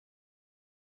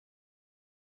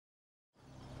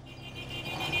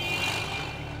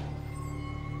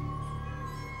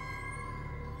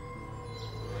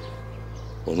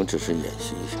我们只是演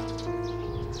习一下。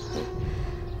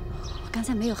我刚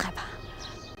才没有害怕。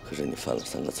可是你犯了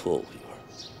3个错误，玉儿。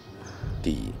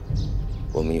第一，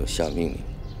我没有下命令，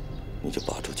你就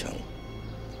拔出枪了。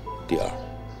第二，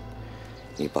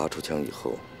你拔出枪以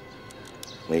后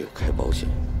没有开保险。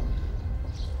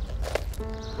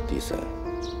第三，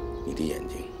你的眼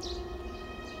睛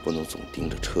不能总盯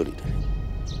着车里的人，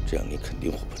这样你肯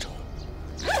定活不成。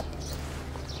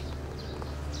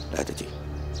来得及，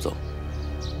走，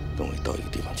跟我到一个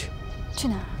地方去。去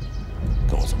哪儿？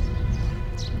跟我走。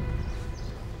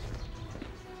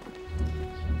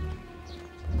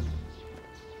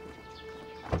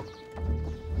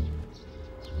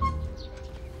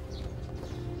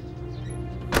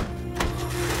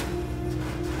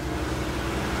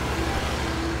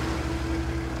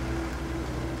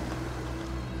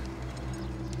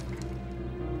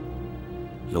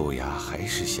陆涯还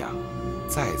是想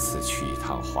再次去一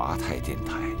趟华泰电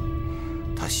台，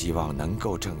他希望能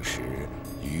够证实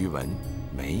于文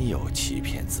没有欺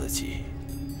骗自己。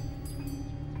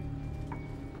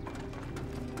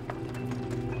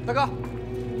大哥，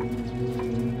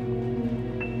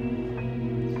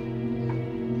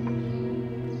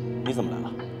你怎么来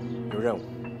了？有任务。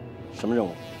什么任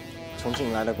务？重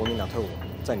庆来的国民党特务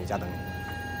在你家等你。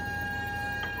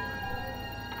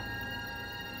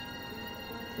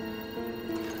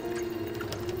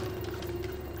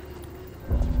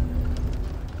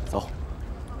 走。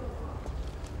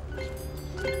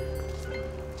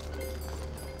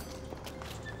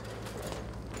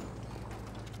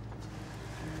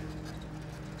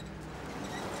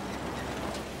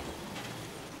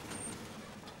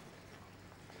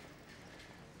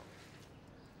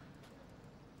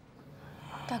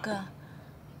大哥，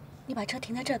你把车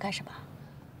停在这儿干什么？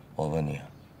我问你，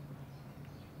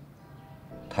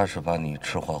他是把你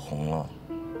赤化红了，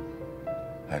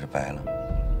还是白了？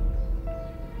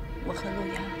 我和陆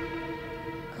阳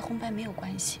和红白没有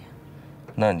关系。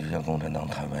那你就向共产党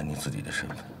坦白你自己的身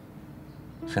份。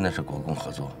现在是国共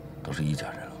合作，都是一家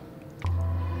人了。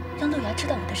让陆阳知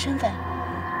道我的身份？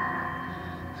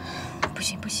不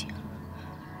行不行，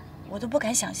我都不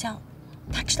敢想象，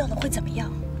他知道了会怎么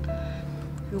样。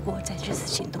如果我在这次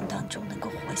行动当中能够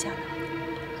活下来，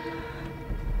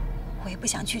我也不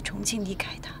想去重庆离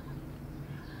开他。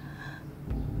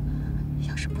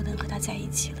要是不能和他在一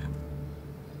起了。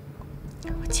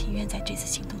 我情愿在这次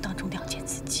行动当中了结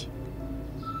自己。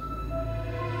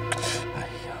哎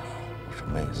呀，我说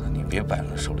妹子，你别摆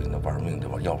弄手里那玩命的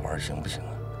玩要玩行不行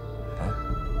啊？啊！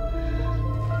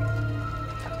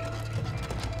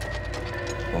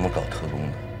我们搞特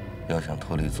工的，要想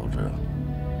脱离组织，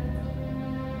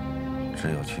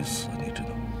只有去死，你知道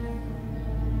吗？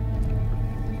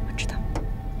我知道。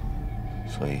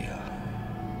所以呀，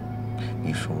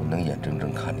你说我能眼睁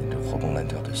睁看你这活蹦乱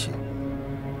跳的心。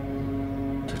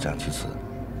 就这样去死？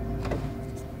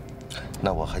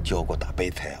那我还教过打备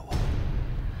胎啊！我。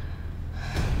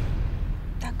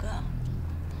大哥，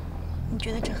你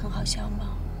觉得这很好笑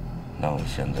吗？那我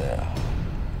现在啊，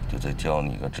就在教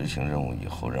你一个执行任务以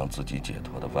后让自己解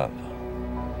脱的办法。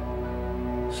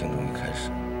行动一开始，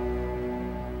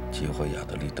击毁雅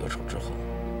德利得手之后，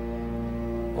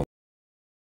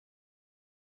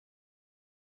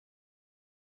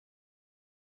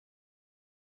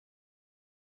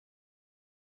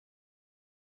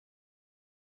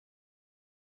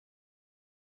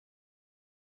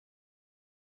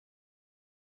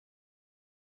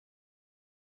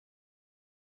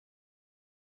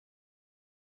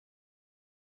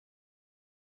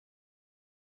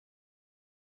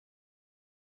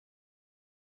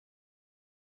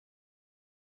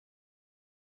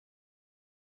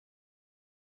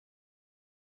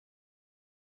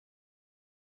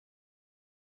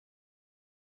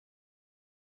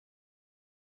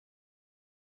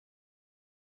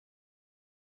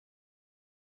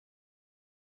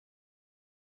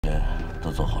都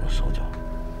做好了手脚，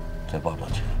在报道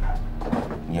前，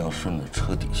你要顺着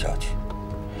车底下去，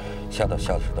下到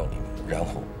下水道里面，然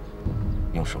后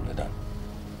用手榴弹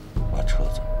把车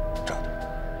子炸掉。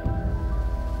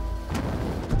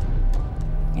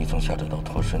你从下水道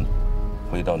脱身，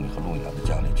回到你和陆雅的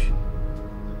家里去，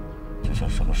就像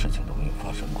什么事情都没有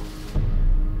发生过。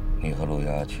你和陆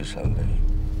雅去陕北，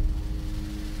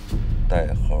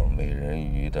代号美人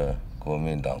鱼的国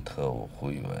民党特务扈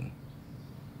渝雯。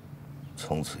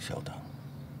 从此消党。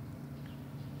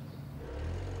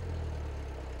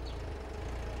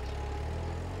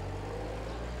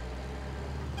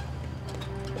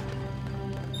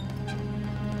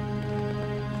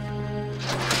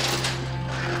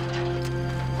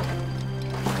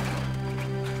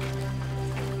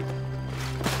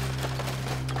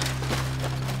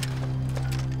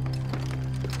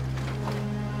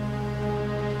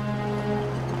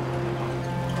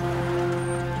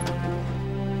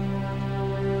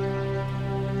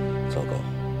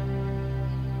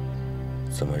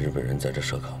怎么日本人在这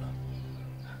设卡了？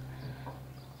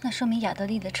那说明雅德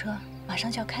利的车马上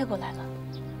就要开过来了。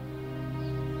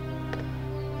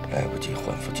来不及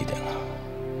换伏击点了。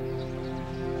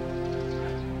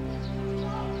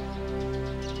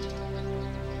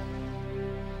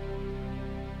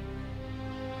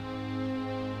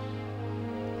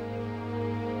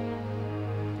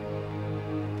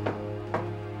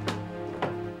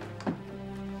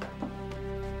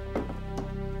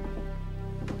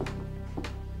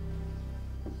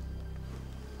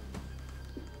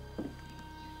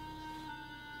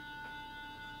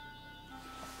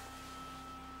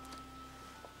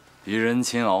 敌人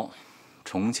秦敖，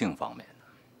重庆方面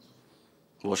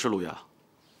的。我是陆涯，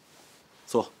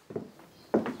坐。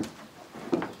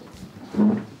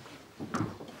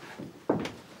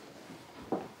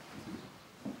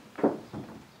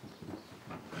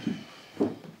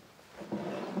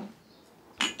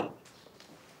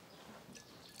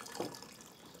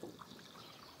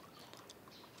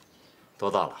多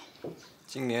大了？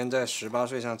今年在18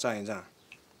岁上站一站，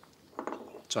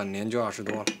转年就20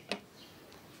多了。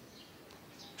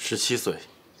 17岁，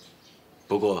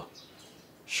不过，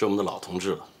是我们的老同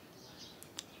志了。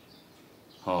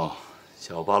哦，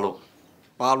小八路。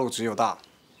八路只有大，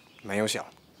没有小。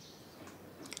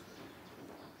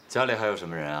家里还有什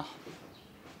么人啊？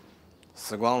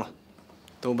死光了，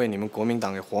都被你们国民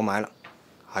党给活埋了。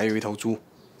还有一头猪，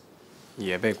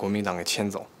也被国民党给牵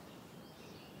走。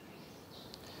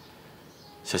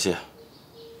谢谢。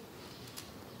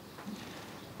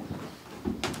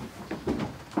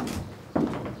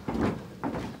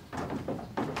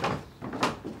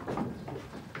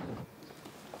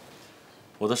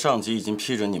 我的上级已经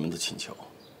批准你们的请求，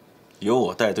由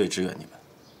我带队支援你们。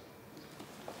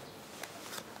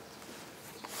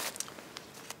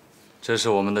这是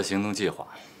我们的行动计划，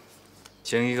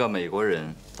请一个美国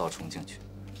人到重庆去。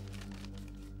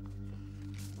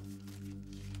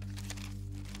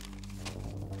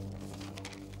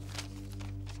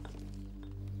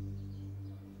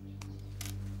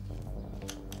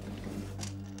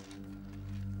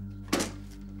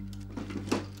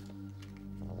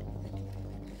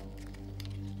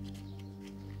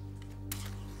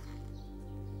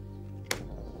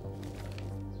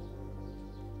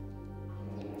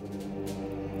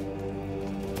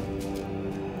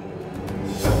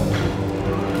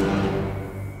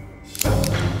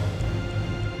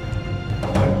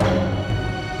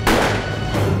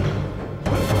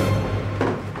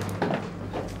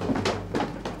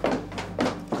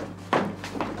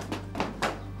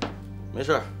没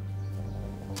事儿，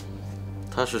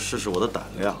他是试试我的胆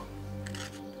量。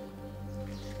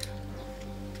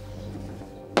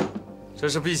这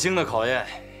是必经的考验，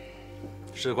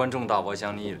事关重大，我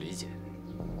想你也理解。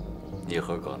你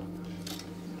合格了。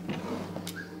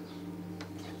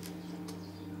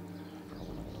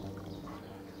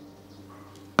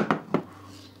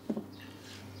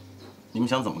你们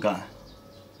想怎么干？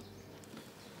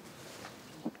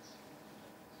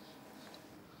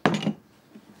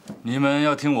 你们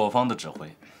要听我方的指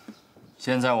挥。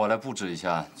现在我来布置一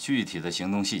下具体的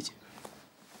行动细节。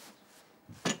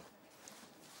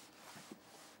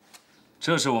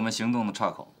这是我们行动的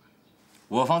岔口，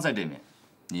我方在这面，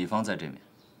你方在这面。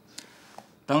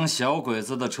当小鬼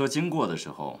子的车经过的时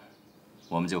候，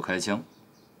我们就开枪，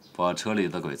把车里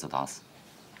的鬼子打死。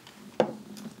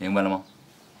明白了吗？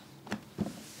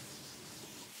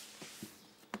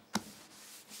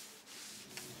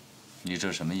你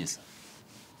这什么意思？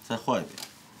 再画一遍。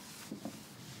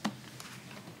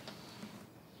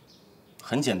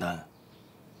很简单。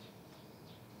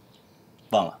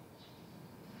忘了，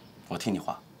我替你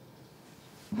画。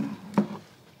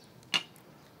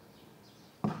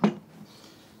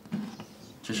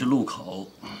这是路口，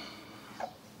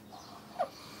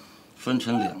分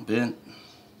成两边，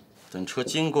等车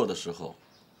经过的时候，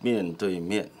面对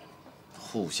面，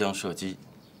互相射击。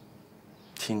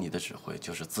听你的指挥，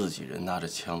就是自己人拿着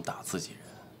枪打自己人。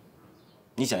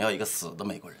 你想要一个死的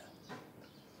美国人？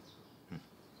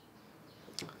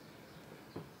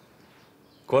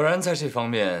果然在这方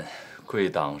面，贵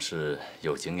党是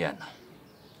有经验的。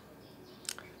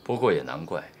不过也难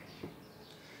怪，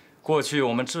过去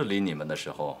我们治理你们的时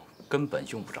候，根本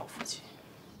用不着伏击。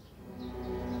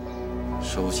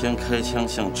首先开枪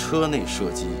向车内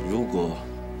射击，如果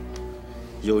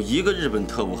有一个日本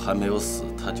特务还没有死，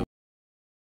他就。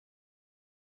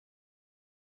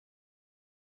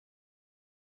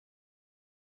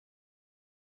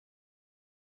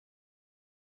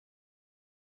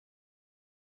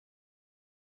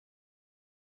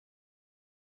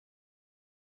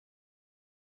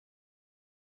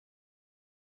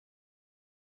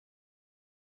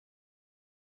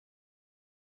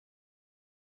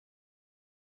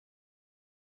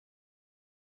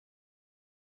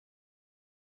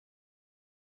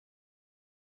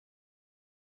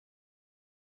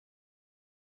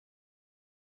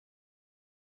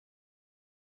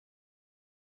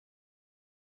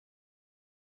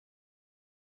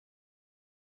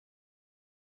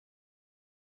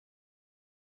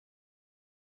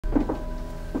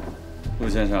陆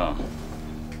先生，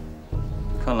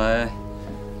看来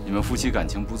你们夫妻感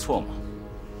情不错嘛。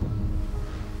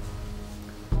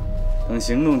等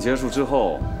行动结束之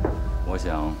后，我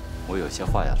想我有些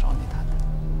话要找你谈。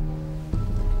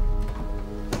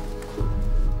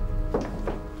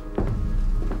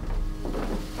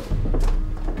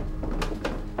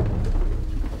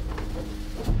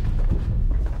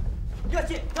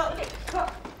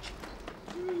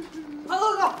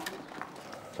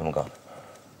怎么搞的？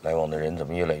来往的人怎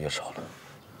么越来越少了？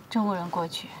中国人过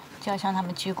去就要向他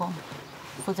们鞠躬，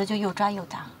否则就又抓又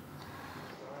打。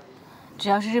只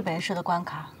要是日本人设的关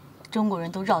卡，中国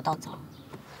人都绕道走。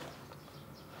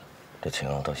这秦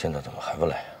骜到现在怎么还不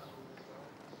来啊？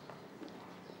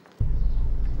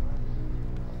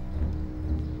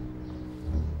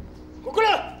给我过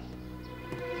来！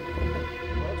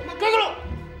他妈干了！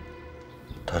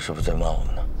他是不是在骂我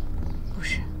们呢？不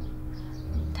是，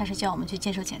他是叫我们去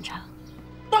接受检查。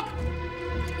快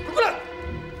过来！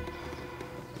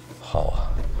好啊，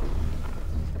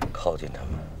靠近他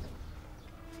们，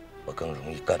我更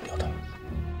容易干掉他们。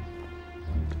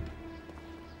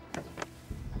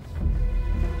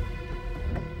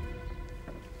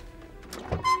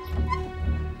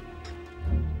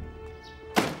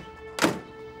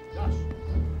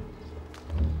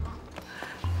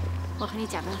我和你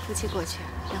假扮夫妻过去，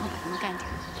然后把他们干掉。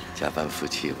假扮夫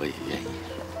妻我也愿意。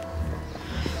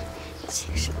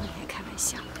其实你还开玩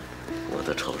笑。我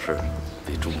的丑事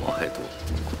比猪毛还多，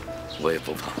我也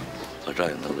不怕，我照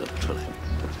样能乐得出来。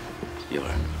一会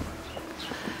儿，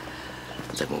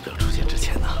在目标出现之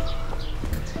前呢，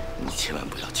你千万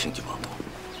不要轻举妄动，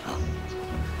啊！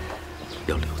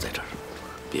要留在这儿，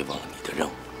别忘了你的任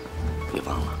务，别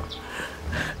忘了，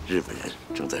日本人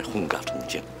正在轰炸重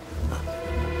庆，啊！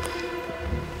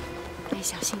你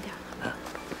小心点。啊，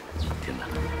听着，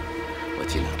我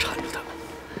尽量缠住他们，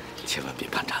千万别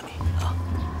盘查你啊！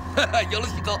有了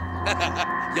起口，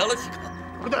有了起口。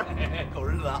不对，狗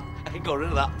日的，狗日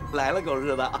的，来了，狗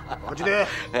日的！我记得。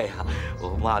哎呀，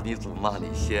我骂你祖骂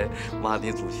你先，骂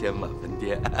你祖先满分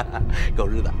爹，狗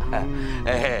日的！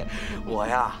哎，我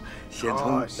呀，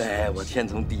我先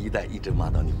从第一代一直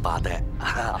骂到你8代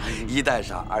，1代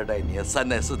傻，2代黏，3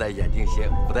代4代眼睛斜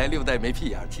，5代6代没屁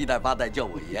眼，7代8代叫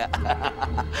我爷。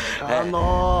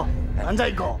俺在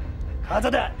一口，卡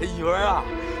着的。雨儿啊，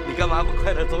你干嘛不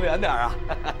快点走远点啊？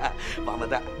王八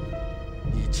蛋！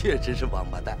你确实是王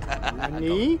八蛋。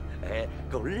你？哎，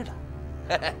狗日的，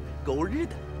狗日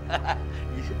的，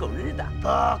你是狗日的。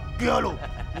大哥喽，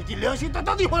你的良心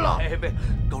到底坏了？哎，别，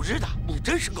狗日的，你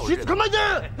真是狗日的。他妈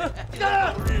的！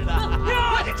狗日的，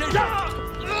你真是。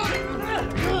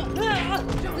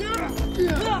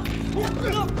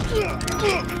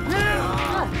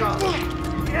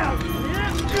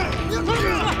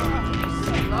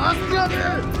打死你！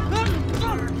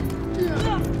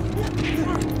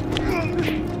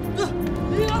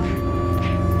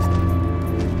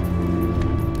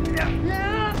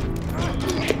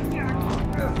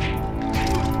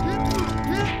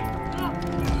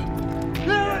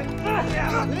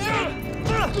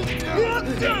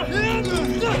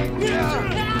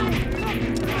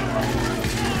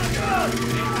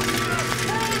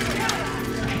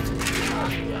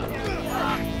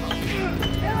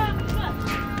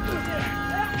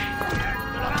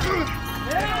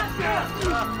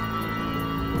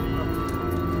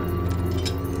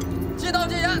击刀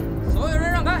戒严，所有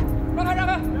人让开，让开，让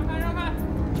开，让开，让开！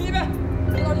第一遍，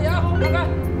击刀戒严，让开！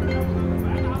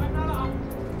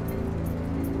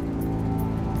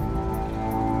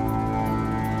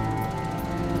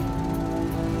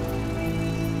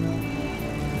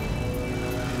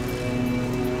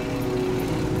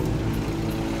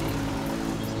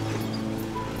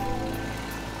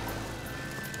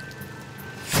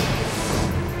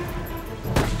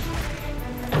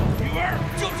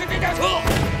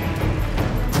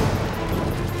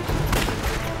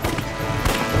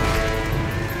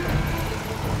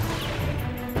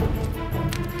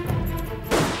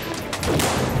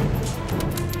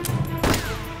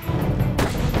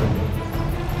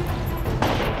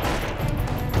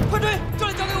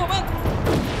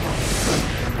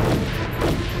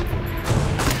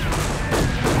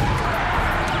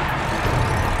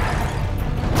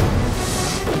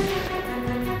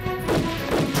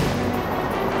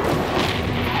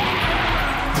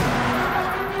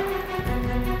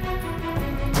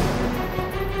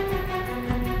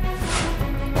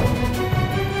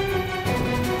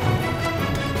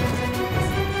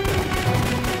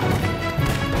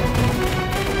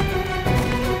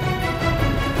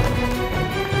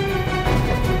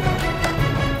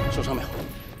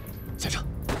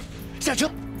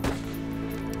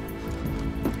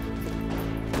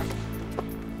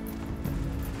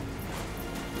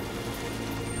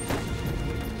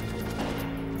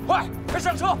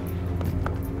上车！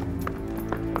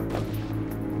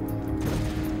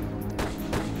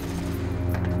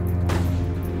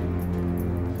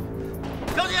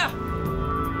小姐，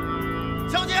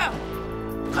小姐，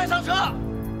快上车！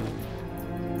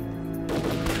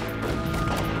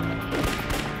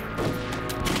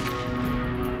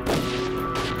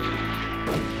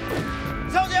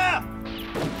小姐，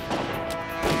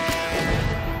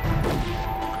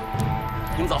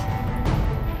你们走。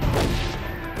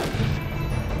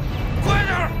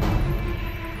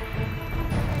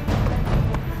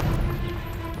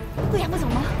 陆亚不走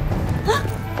吗？啊！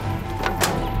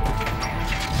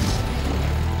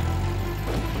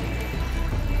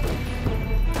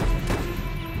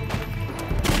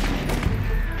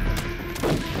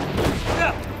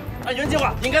按原计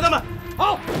划引开他们。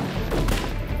好。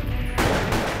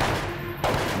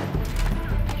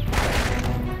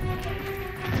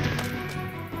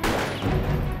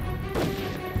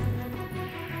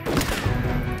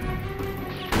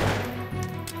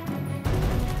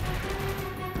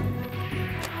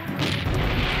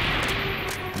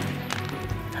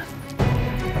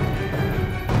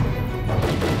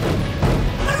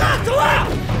走啊！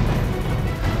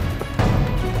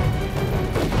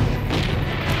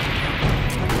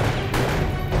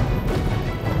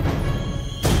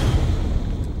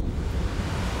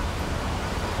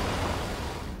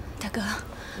大哥，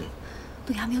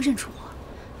陆亚没有认出我。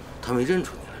他没认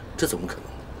出你来，这怎么可能？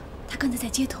他刚才在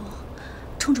街头，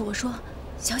冲着我说：“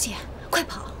小姐，快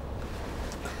跑！”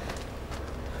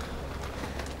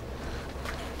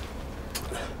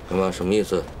 干嘛？什么意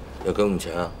思？要给我们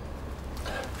钱啊？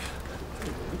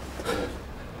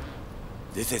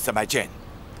 This is my Jane,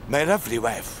 my lovely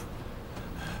wife.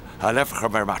 I love her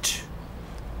very much,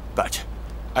 but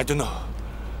I don't know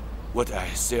what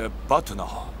I say about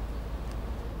now.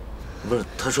 不是，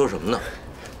他说什么呢？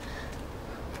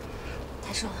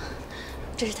他说，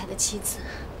这是他的妻子，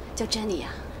叫詹妮亚，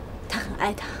他很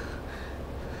爱她。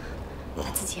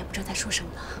他自己也不知道在说什么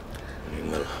了。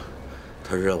明白了，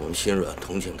他是让我们心软，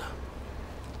同情他，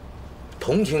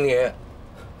同情你，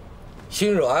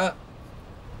心软。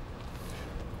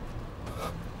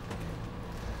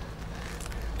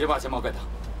 别把钱包给他，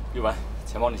玉文，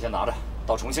钱包你先拿着，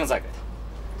到重庆再给他。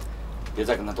别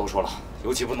再跟他多说了，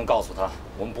尤其不能告诉他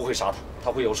我们不会杀他，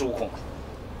他会有恃无恐的。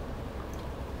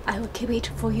I will keep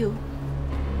it for you.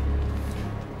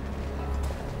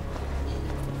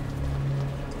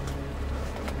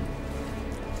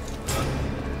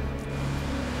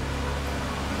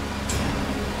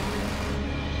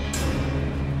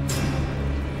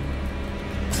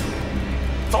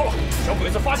 糟了，小鬼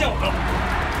子发现我们了！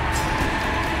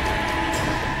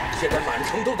 现在满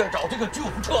城都在找这个救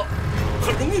护车，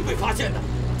很容易被发现的。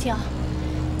青瑶，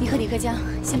你和李克江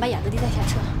先把雅德利带下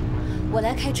车，我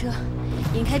来开车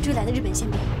引开追来的日本宪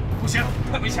兵。不行，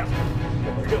太危险了！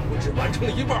我们任务只完成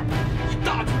了一半，以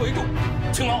大局为重。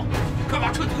青毛，快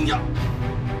把车停下！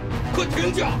快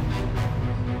停下！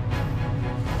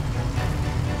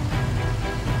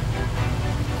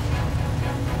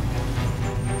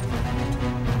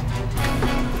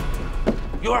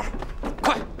鱼儿，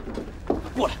快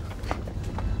过来！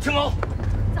 青鸥，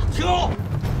青鸥，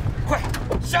快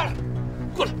下来，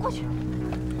过来，过去。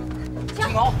青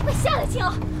鳌，快下来，青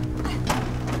鳌！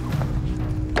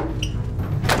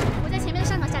我在前面的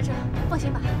商场下车，放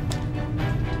心吧。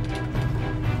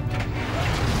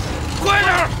快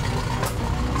点！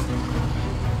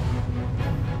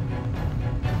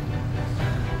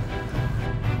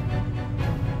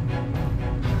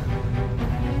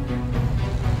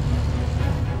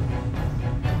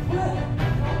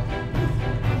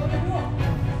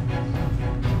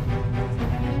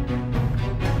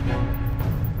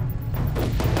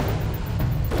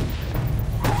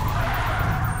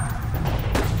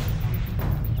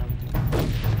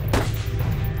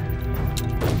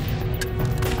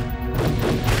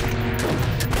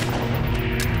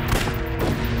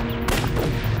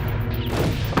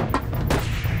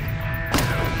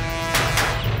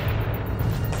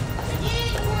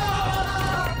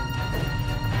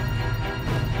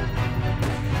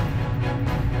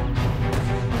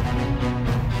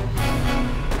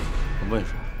问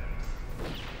说，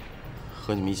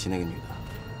和你们一起那个女的，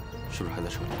是不是还在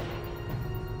车里？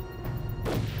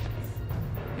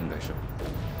应该是。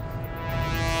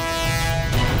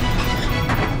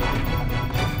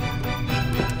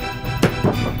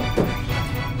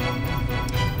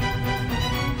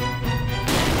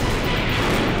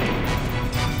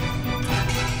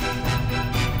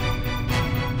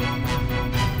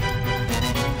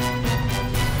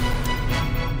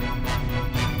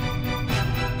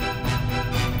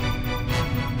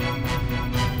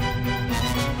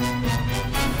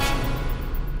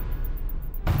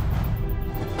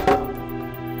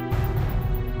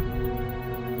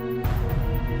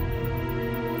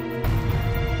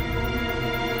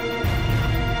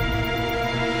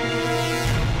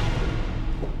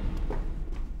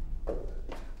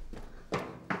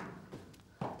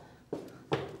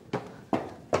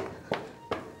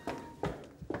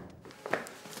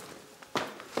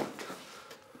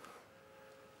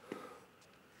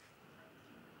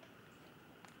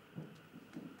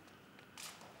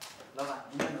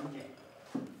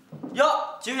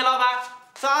金鱼老板，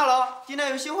咋了？今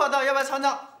天有新活动，要不要尝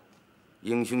尝？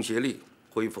英雄协力，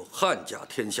恢复汉家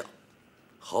天下，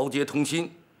豪杰同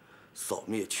心，扫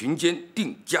灭群奸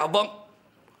定家邦。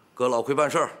哥老会办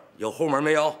事儿，有后门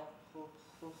没有？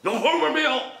有后门没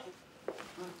有？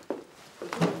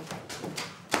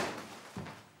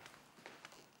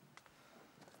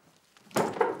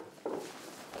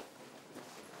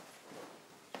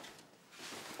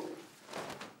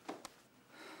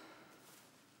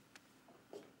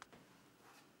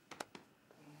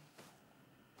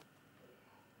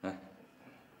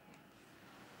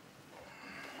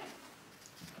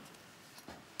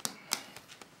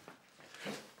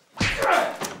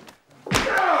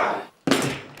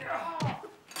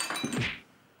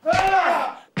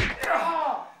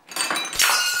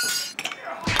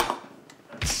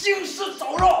 兴师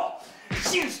走肉，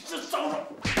兴师走肉，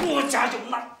国家有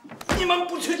难，你们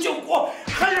不去救国，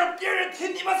还让别人替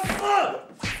你们死！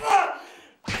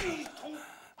追从，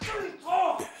追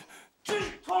从，追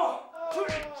从，追！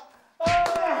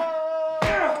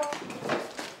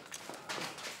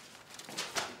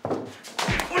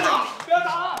 不要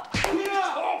打！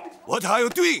 What are you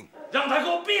doing？ 让他给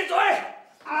我闭嘴！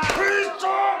追走！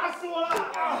打死我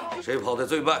了！谁跑得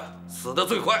最慢，死得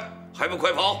最快，还不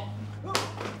快跑！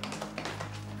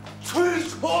 吹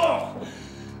冲！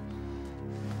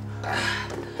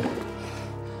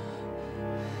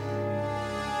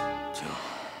静，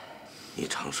你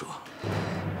常说，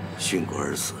殉国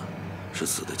而死，是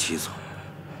死的七错；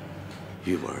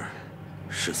玉文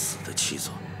是死的七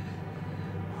错。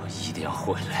我一定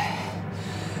回来，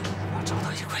我找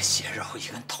到一块血肉，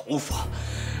一根头发，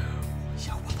我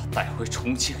要把它带回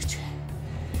重庆去。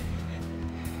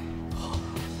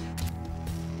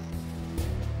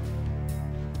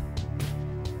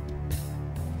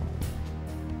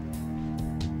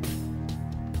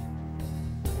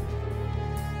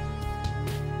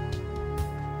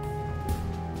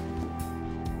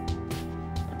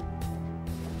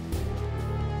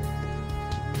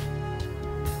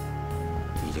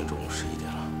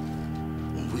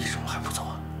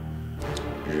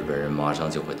 日本人马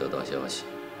上就会得到消息，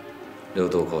六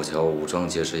渡口桥武装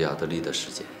劫持雅德利的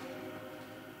事件，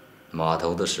码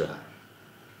头的事案，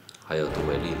还有杜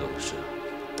维利路的事案，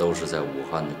都是在武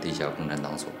汉的地下共产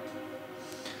党所。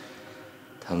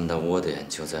他们的窝点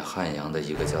就在汉阳的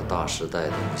一个叫大时代的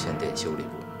无线电修理部，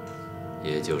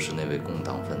也就是那位共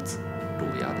党分子陆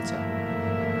涯的家。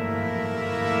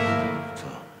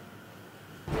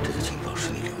这个情报是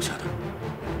你留下的？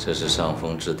 这是上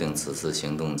峰制定此次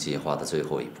行动计划的最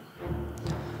后一步。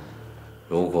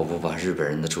如果不把日本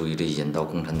人的注意力引到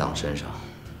共产党身上，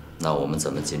那我们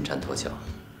怎么金蝉脱壳？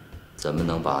怎么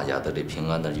能把雅德利平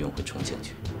安地运回重庆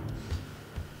去？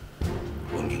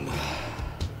我明白。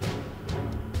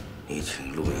你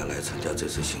请陆涯来参加这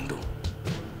次行动，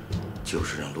就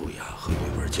是让陆涯和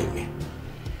宇文见面，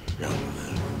让宇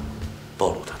文暴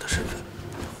露他的身份。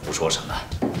胡说什么？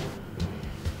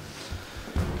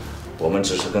 我们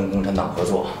只是跟共产党合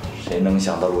作，谁能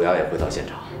想到陆涯也会到现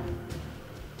场？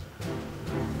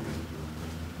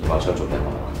你把车准备好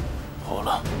了吗？好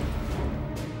了。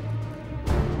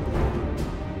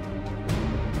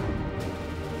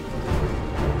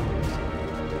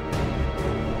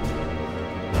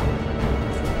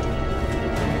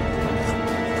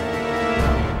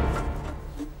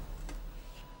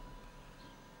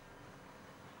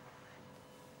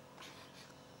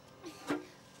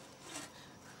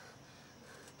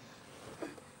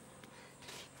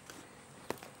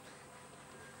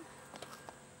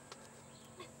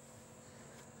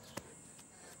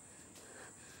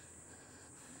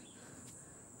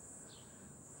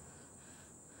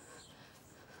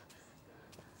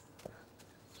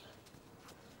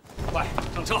快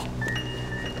上车！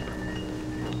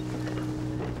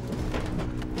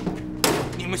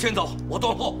你们先走，我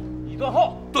断后。你断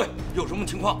后。对，有什么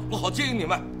情况我好接应你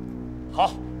们。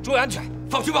好，注意安全。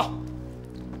放心吧。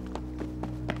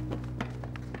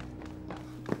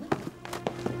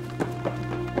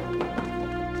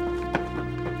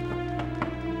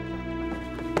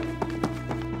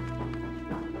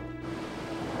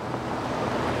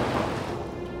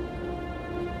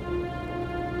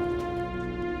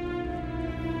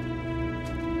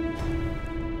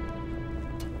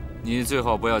你最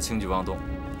好不要轻举妄动。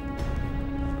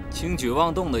轻举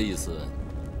妄动的意思，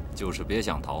就是别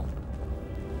想逃。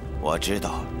我知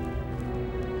道。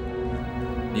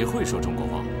你会说中国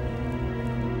话？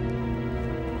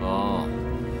哦，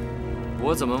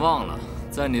我怎么忘了？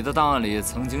在你的档案里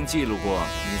曾经记录过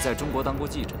你在中国当过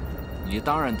记者，你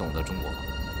当然懂得中国话。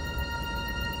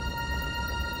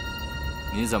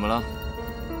你怎么了？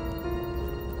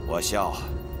我笑，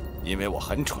因为我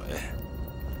很蠢。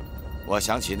我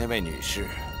想起那位女士，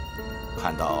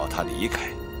看到她离开，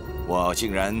我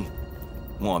竟然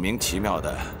莫名其妙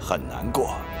的很难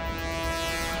过。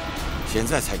现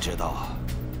在才知道，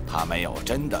她没有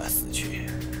真的死去，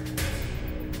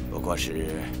不过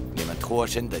是你们脱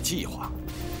身的计划。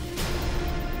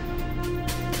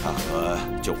她和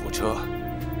救护车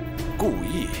故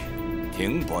意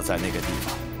停泊在那个地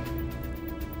方，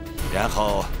然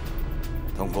后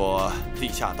通过地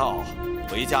下道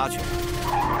回家去了。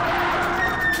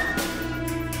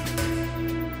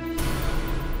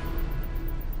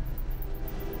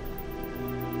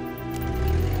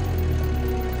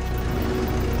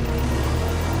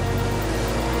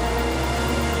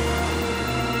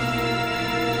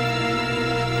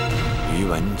于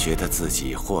文觉得自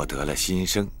己获得了新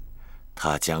生，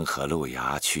他将和陆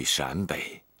涯去陕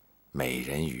北，美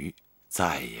人鱼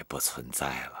再也不存在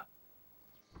了。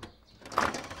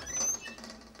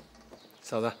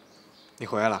嫂子，你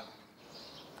回来了。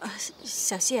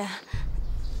小谢，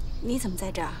你怎么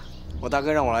在这儿？我大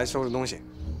哥让我来收拾东西，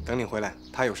等你回来，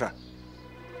他有事儿。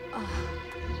啊。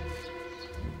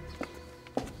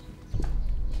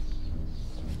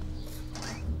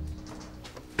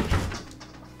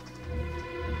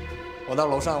我到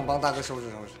楼上帮大哥收拾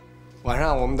收拾。晚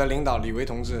上我们的领导李维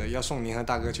同志要送您和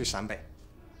大哥去陕北。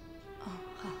哦，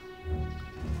好。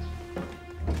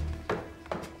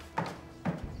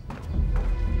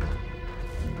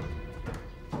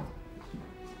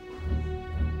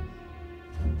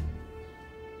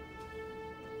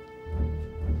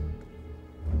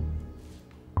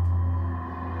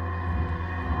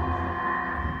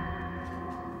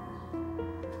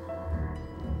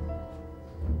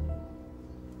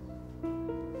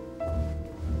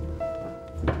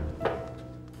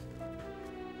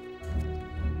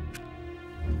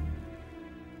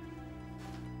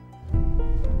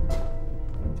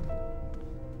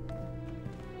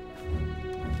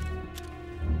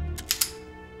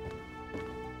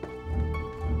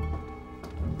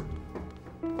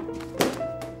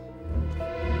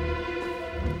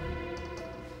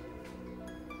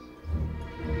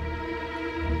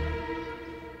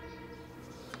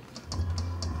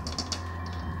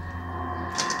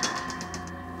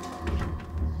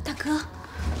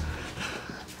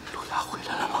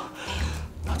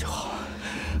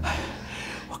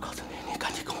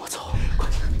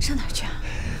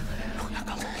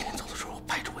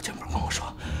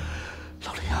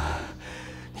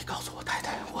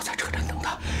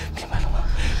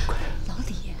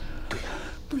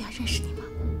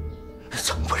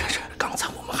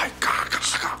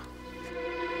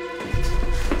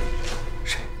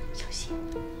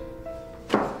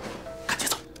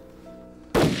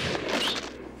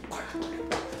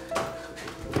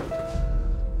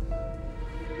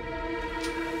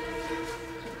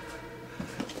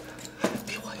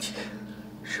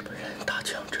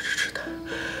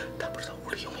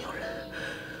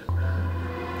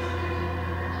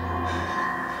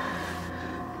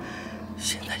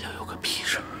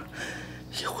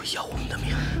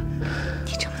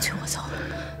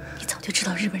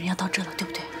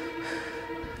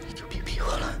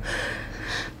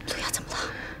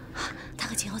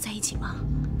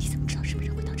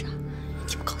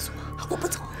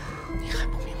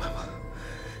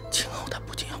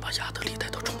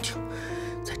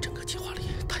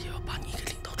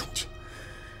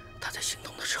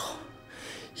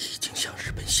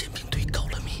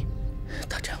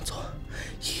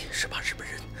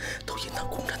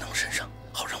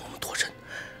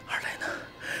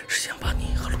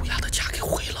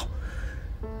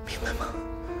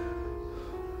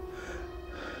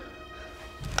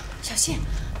小谢，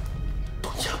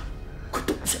蹲下，快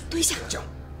蹲下！蹲下！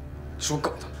属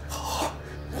狗的。好，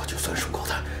我就算属狗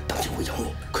的，当心会咬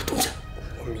你！快蹲下！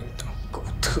国民党狗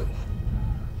特务。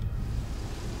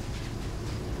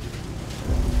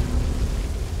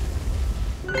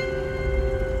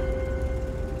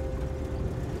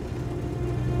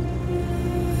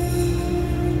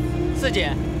四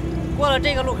姐，过了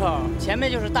这个路口，前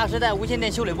面就是大时代无线电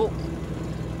修理部。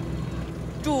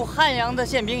驻汉阳的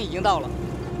宪兵已经到了。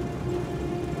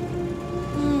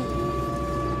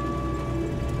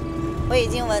我已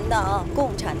经闻到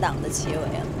共产党的气味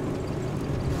了。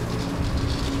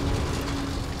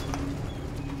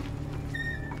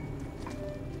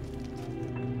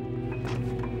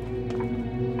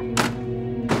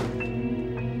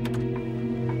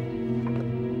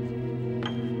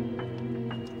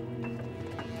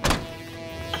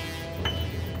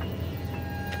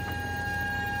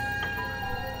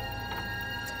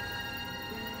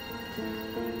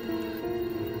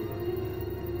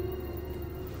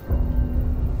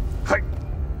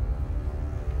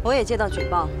我也接到举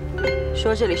报，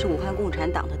说这里是武汉共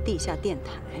产党的地下电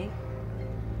台。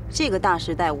这个大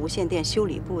时代无线电修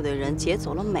理部的人劫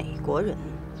走了美国人，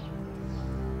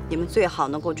你们最好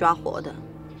能够抓活的。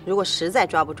如果实在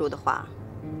抓不住的话，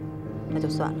那就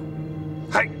算了。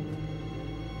嗨，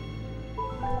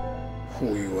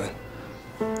扈渝雯，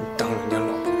你当人家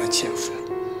老婆来潜伏，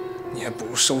你还不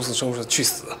如收拾收拾去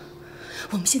死。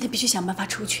我们现在必须想办法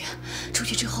出去，出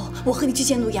去之后，我和你去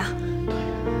见陆涯。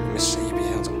你们谁也别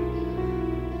想走，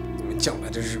你们叫来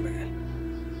这日本人，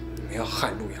你们要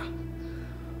害陆涯。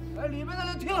哎，里面的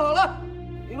人听好了，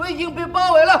你们已经被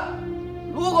包围了，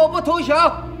如果不投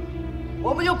降，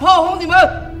我们就炮轰你们。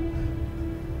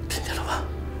听见了吧？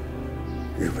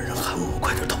日本人喊我们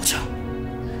快点投降，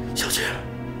小姐，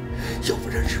要不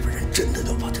然日本人真的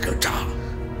要把这个炸了。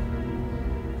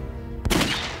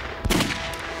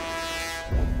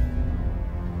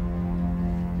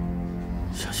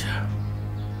小姐，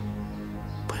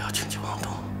不要轻举妄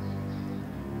动，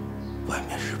外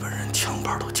面日本人枪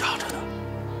炮都架着呢，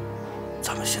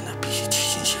咱们现在必须齐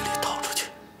心协力逃出去，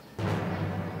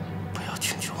不要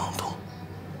轻举妄动，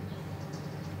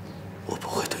我不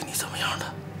会对你怎么样的。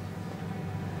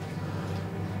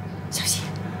小心！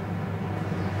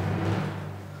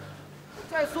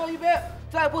再说一遍，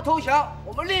再不投降，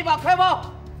我们立马开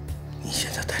炮！你现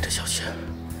在带着小谢，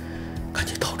赶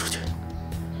紧逃出去，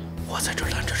我在这儿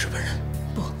拦着日本人。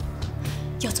不，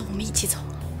要走我们一起走。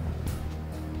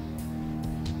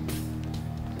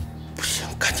不行，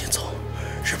赶紧走，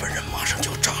日本人马上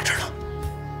就要炸这儿了。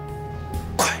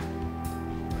快！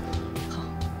好。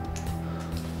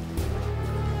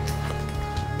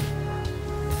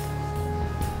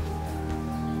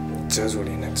你遮住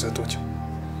脸能遮多久？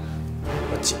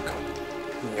我警告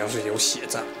你，你要是有血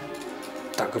债，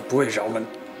大哥不会饶了你。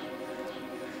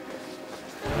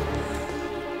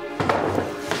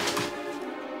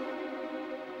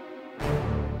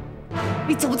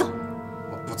你走不走？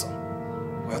我不走，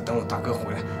我要等我大哥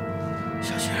回来。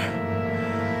小谢，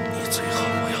你最好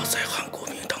不要再喊国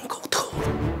民党狗特务了。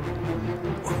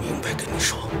我明白跟你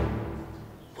说，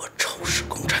我仇视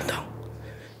共产党，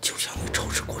就像你仇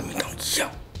视国民党一样。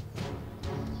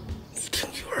你听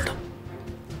玉儿的，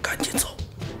赶紧走，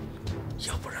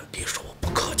要不然别说我不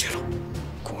客气了。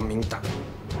国民党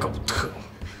狗特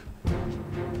务，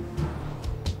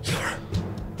玉儿，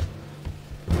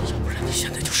要不然你现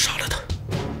在就杀了他。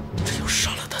只有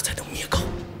杀了他才能灭口，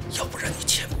要不然你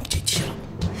前功尽弃了。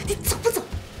你走不走？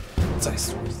再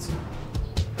说一次，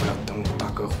我要等我大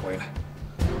哥回来。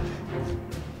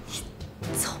你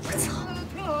走不走？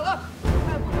听好了，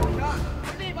再不投降，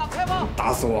立马开炮！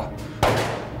打死我！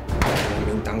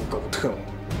国民党狗特务！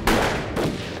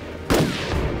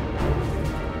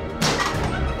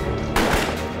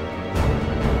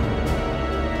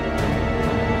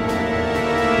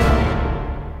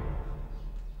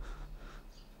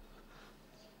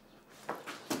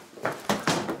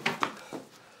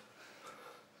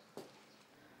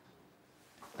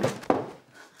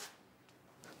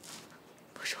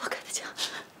不是我开的枪，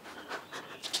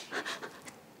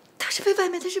他是被外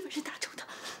面的日本人打中的，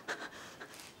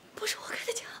不是我开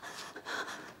的枪，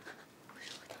不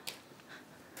是我的。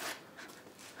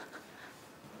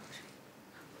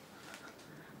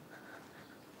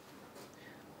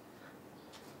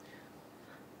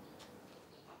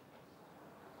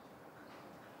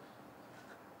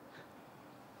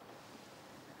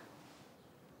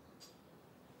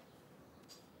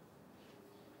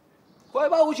快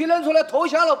把武器扔出来，投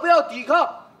降了，不要抵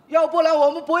抗，要不然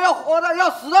我们不要活的，要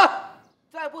死的。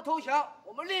再不投降，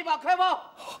我们立马开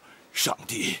炮！上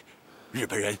帝，日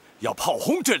本人要炮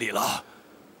轰这里了。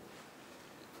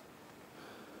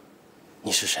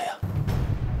你是谁呀？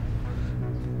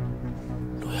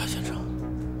陆涯先生，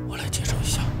我来介绍一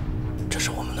下，这是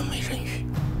我们的美人鱼，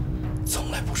从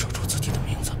来不说出自己的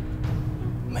名字。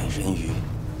美人鱼，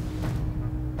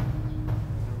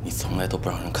你从来都不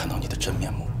让人看到你的真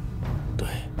面目。对，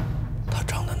她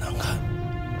长得难看，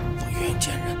不愿意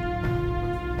见人。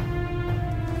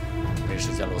没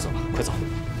时间啰嗦了，快走！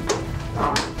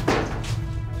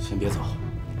先别走。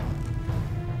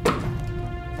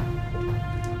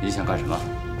你想干什么？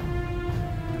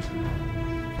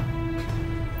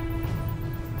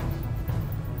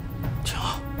秦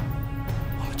昊，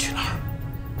我们去哪儿？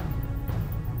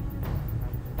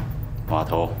码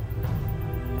头，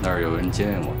那儿有人接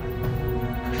应我们。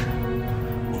可是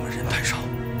我们人太少，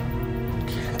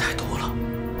敌人太多了。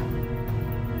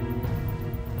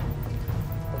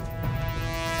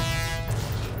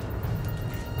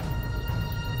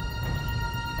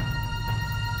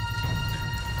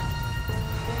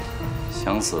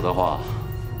想死的话，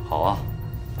好啊，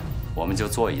我们就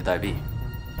坐以待毙。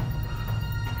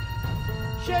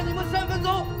限你们3分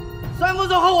钟，3分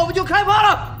钟后我们就开趴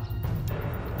了。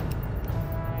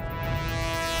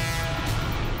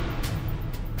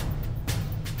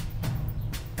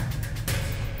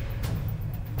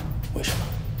为什么？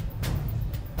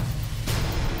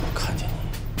我看见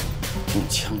你用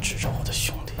枪指着我的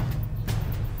兄弟，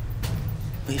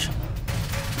为什么？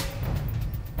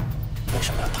为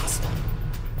什么要打死他？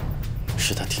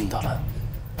是他听到了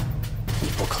你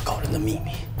不可告人的秘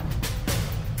密，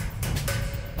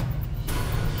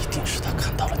一定是他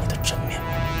看到了你的真面目，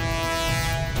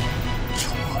丑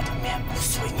恶的面目，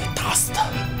所以你打死他。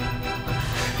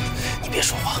你别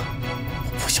说话，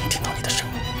我不想听到你的声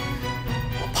音，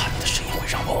我怕你的声音会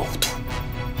让我呕吐。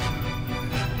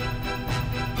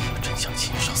我真想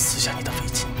亲手撕下你的围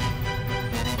巾，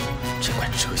这块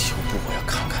遮羞布我要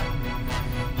看看，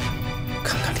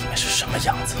看看里面是什么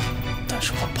样子，但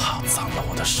是我怕脏了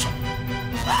我的手。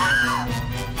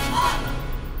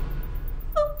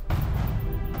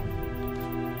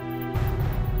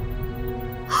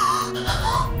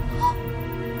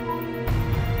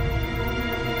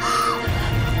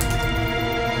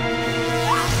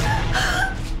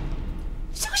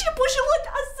就是不是我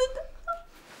打死的。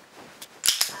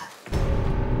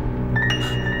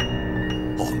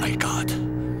 Oh my God！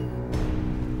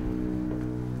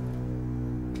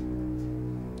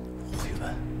 胡宇文，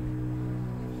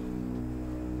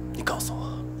你告诉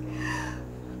我，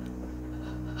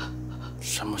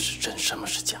什么是真，什么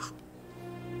是假？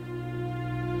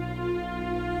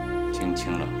听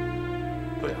清了，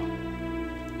陆阳，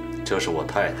这是我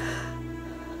太太，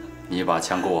你把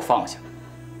枪给我放下。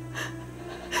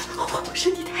我不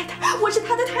是你太太，我是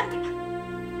他的太太。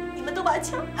你们都把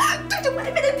枪对着外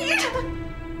面的敌人。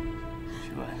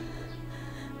徐文，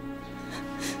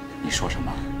你说什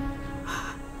么？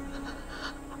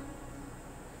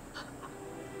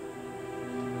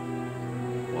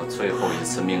我最后一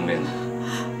次命令你，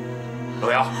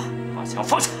陆阳，把枪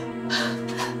放下。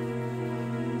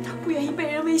他不愿意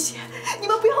被人威胁，你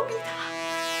们不要逼他。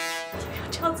你们要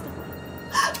这样子的话，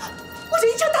我就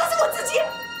一枪打死我自己。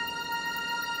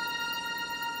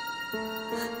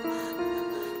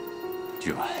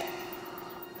 玉文，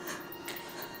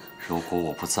如果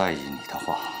我不在意你的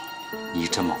话，你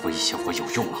这么威胁我有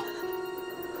用吗？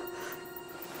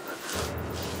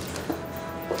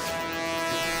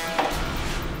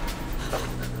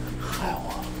害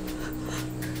我？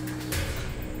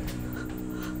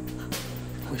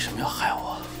为什么要害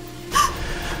我？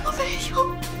我没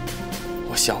有。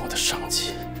我向我的上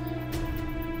级、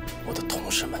我的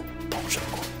同事们保证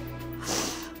过。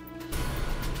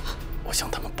 我向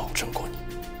他们保证过，你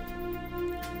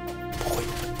不会有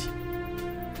问题。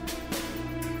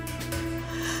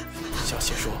小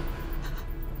谢说，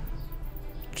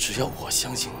只要我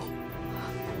相信你，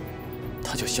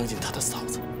他就相信他的嫂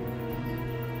子。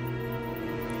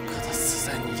可他死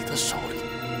在你的手里，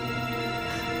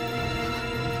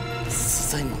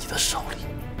死在你的手里。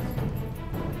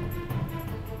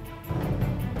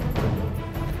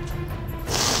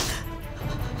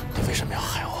你为什么要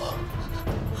害我？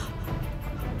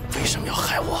 为什么要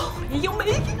害我？你又没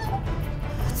有。我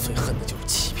最恨的就是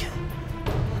欺骗。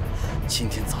今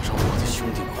天早上我的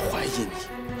兄弟们怀疑你，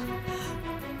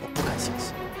我不敢相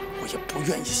信，我也不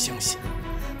愿意相信。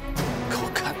可我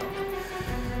看到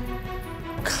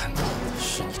的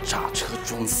是你炸车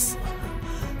装死。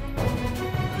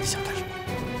你想干什么？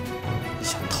你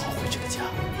想逃回这个家？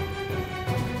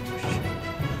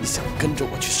你想跟着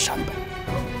我去陕北？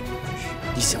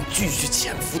你想继续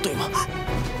潜伏，对吗？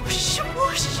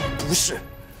 不是，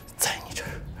在你这儿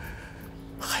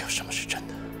还有什么是真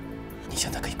的？你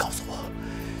现在可以告诉我，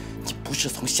你不是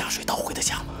从下水道回的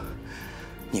家吗？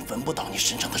你闻不到你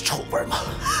身上的臭味吗？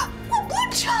我不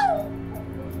臭。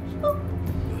刘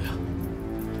洋，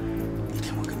你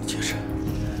听我跟你解释，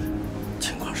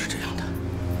情况是这样的。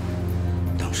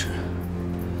当时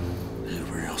日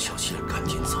本人让小谢赶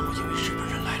紧走，因为日本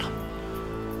人来了。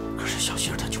可是小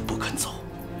谢他就不肯走，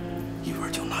一文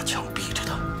就拿枪逼着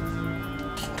他。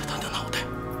 他的脑袋，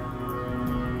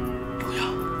陆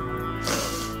阳，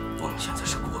我们现在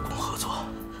是国共合作，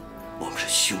我们是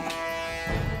兄弟，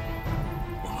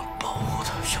我们保护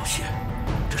他小谢，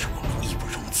这是我们义不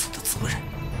容辞的责任。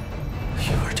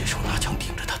玉儿这时候拿枪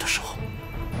顶着他的时候，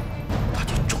他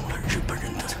就中了日本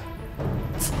人的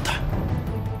子弹，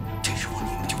这时候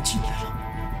你们就进来了。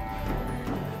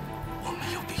我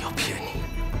没有必要骗你。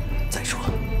再说，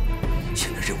现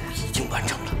在任务已经完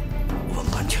成了。 我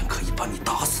完全可以把你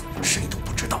打死，谁都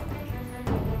不知道。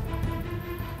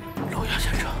陆亚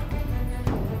先生，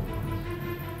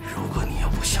如果你要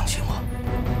不相信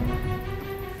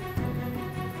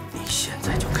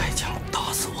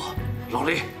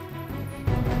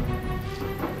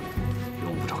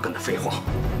了。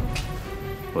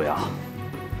陆阳，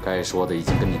该说的已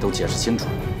经跟你都解释清楚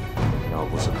了。要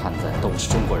不是看在都是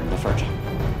中国人的份上，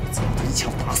早就一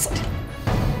枪打死你了。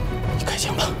你开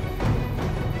枪吧，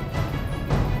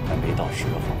还没到时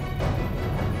候。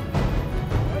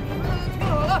听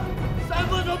好了，3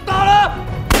分钟到了。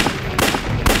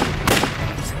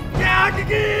呀叽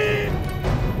叽！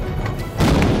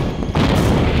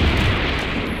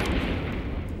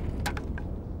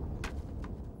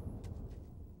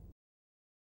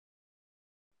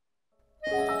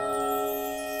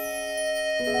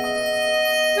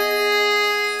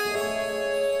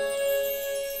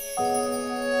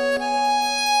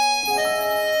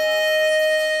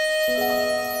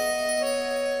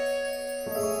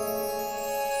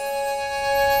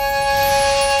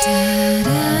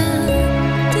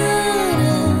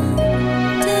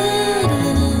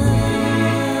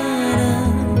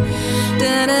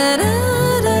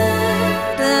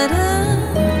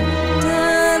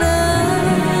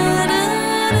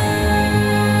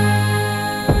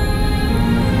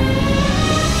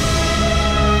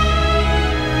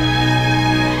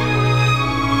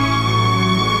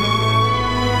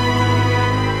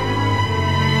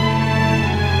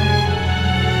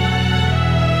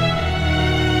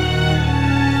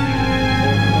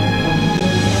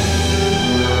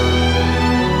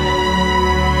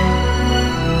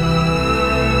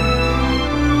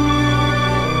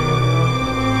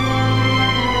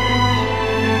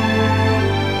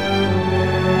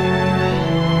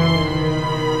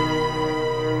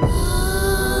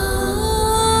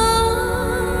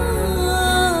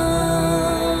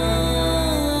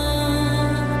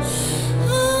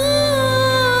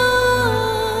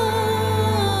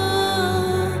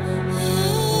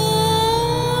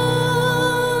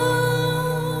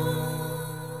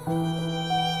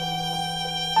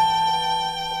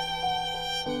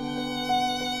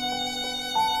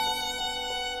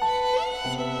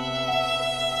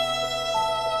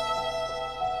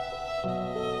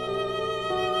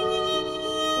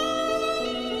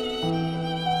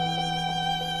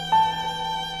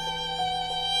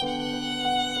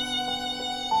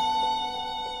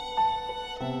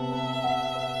 嗯。